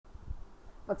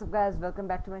What's up guys, welcome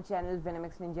back to my channel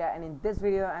Venomx Ninja, and in this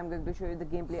video I'm going to show you the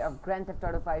gameplay of Grand Theft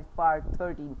Auto 5 part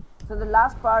 13. So the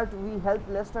last part we helped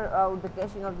Lester out the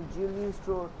caching of the jewelry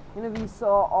store. We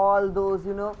saw all those,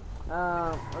 we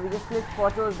just clicked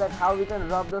photos that how we can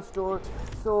rob the store.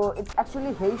 So it's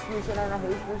actually heist mission, and our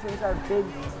heist missions are big.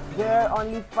 There are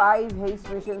only 5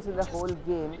 heist missions in the whole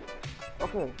game.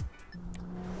 Okay,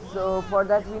 so for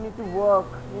that we need to work,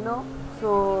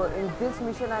 So in this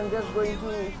mission I'm just going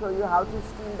to show you how to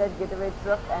steal that getaway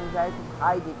truck and where to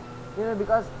hide it.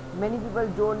 Because many people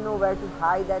don't know where to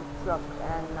hide that truck,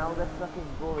 and now the truck is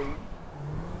going.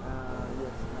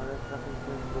 Yes, now the truck is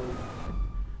just going.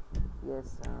 Yes,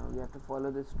 we have to follow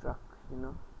this truck,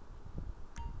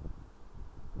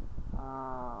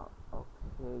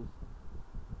 Okay.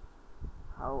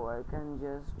 How I can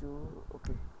just do,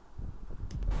 okay.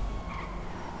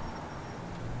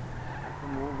 I have to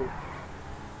move it.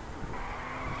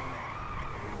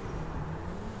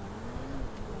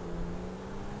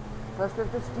 First we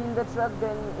have to steal the truck,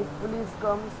 then if police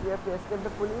comes we have to escape the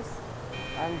police,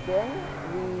 and then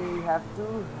we have to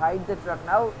hide the truck.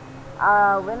 Now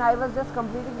when I was just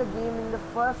completing the game in the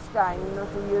first time,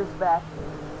 2 years back,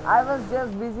 I was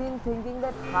just busy in thinking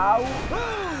that how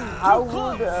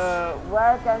would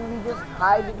where can we just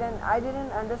hide it, and I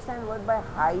didn't understand what by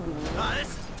hiding. This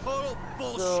is total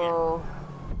bullshit. So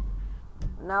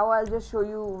now I'll just show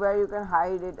you where you can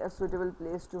hide it, a suitable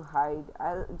place to hide.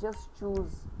 I'll just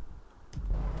choose,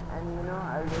 and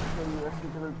I'll just show you a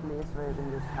suitable place where you can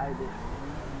just hide it.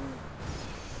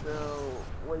 So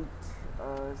wait a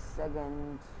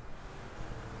second.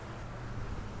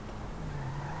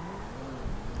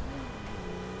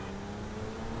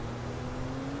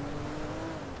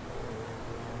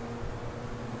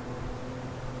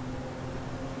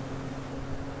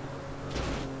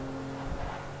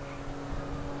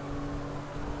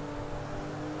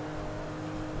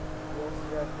 Yes,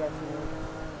 we are catching it.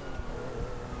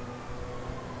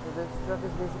 So this truck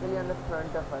is basically on the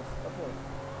front of us. Okay,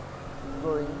 it's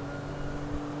going.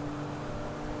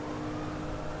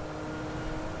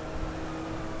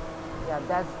 Yeah,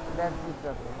 that's the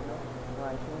truck. No, I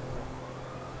think so.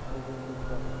 This is the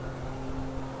truck.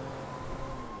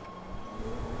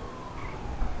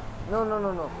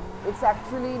 No. It's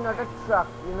actually not a truck.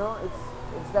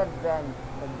 It's that van,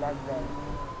 that black van.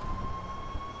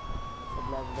 It's a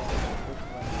black van. This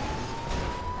one.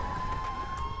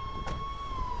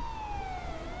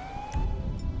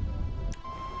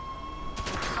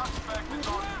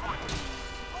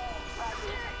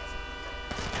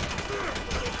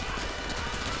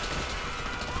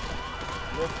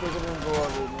 Just take it and go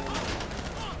away, man.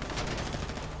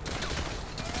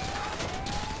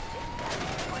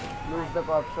 Lose the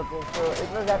cops. Okay, so it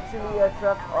was actually a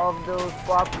truck of those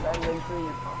cops and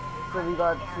military. So we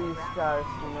got 3 stars,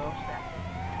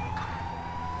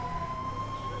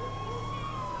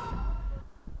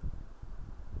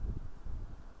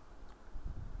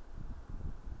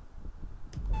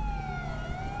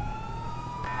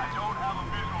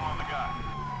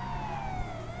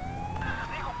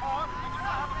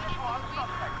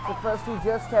 So first you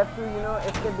just have to,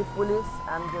 escape the police.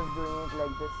 I'm just doing it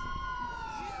like this.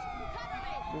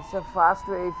 This is a fast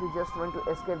way if you just want to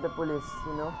escape the police,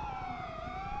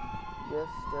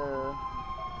 Just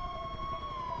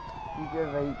keep your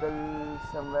vehicle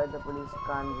somewhere the police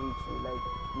can't reach you, like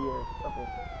here. Okay.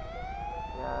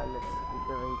 Yeah, let's keep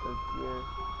the vehicle here.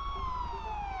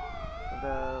 So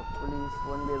the police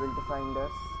won't be able to find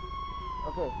us.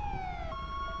 Okay.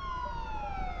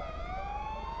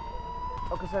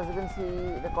 Okay, so as you can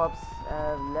see, the cops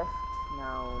have left.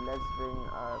 Now let's bring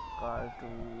our car to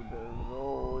the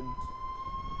road.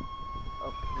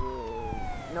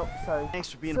 Okay. No, sorry. Thanks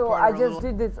for being so a part I of just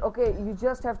did this. Okay, you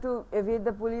just have to evade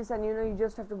the police, and you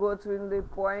just have to go through the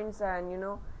points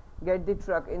and get the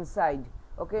truck inside.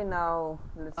 Okay, now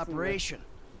let's operation.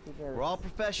 See. We're all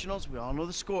professionals. We all know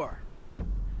the score.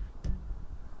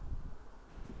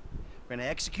 We're gonna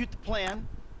execute the plan.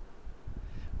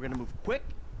 We're gonna move quick.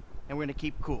 And we're going to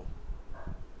keep cool.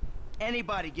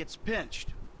 Anybody gets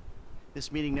pinched.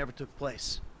 This meeting never took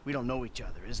place. We don't know each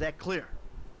other. Is that clear?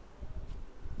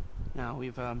 Now,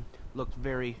 we've looked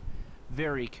very,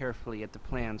 very carefully at the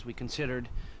plans. We considered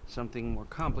something more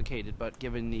complicated, but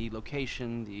given the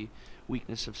location, the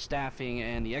weakness of staffing,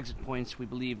 and the exit points, we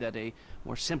believe that a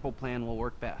more simple plan will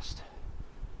work best.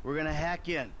 We're going to hack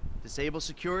in, disable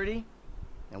security,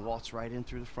 and waltz right in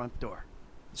through the front door.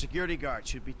 The security guard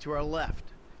should be to our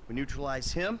left. We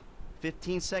neutralize him.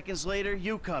 15 seconds later,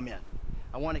 you come in.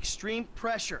 I want extreme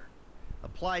pressure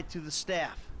applied to the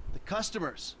staff. The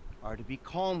customers are to be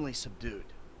calmly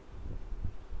subdued.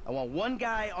 I want one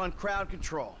guy on crowd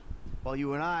control. while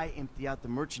you and I empty out the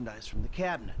merchandise from the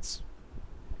cabinets.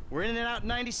 We're in and out in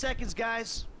 90 seconds,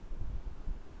 guys.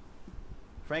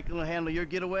 Franklin will handle your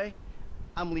getaway.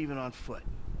 I'm leaving on foot.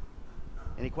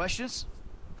 Any questions?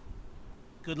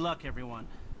 Good luck, everyone.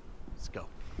 Let's go.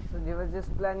 So they were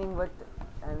just planning what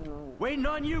and Waiting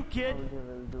on you, kid. how they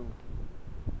will do.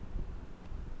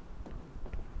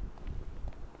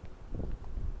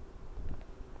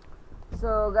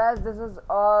 So guys, this is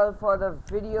all for the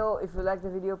video. If you like the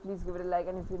video, please give it a like,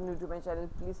 and if you're new to my channel,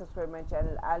 please subscribe my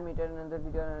channel. I'll meet you in another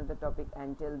video on another topic.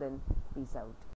 Until then, peace out.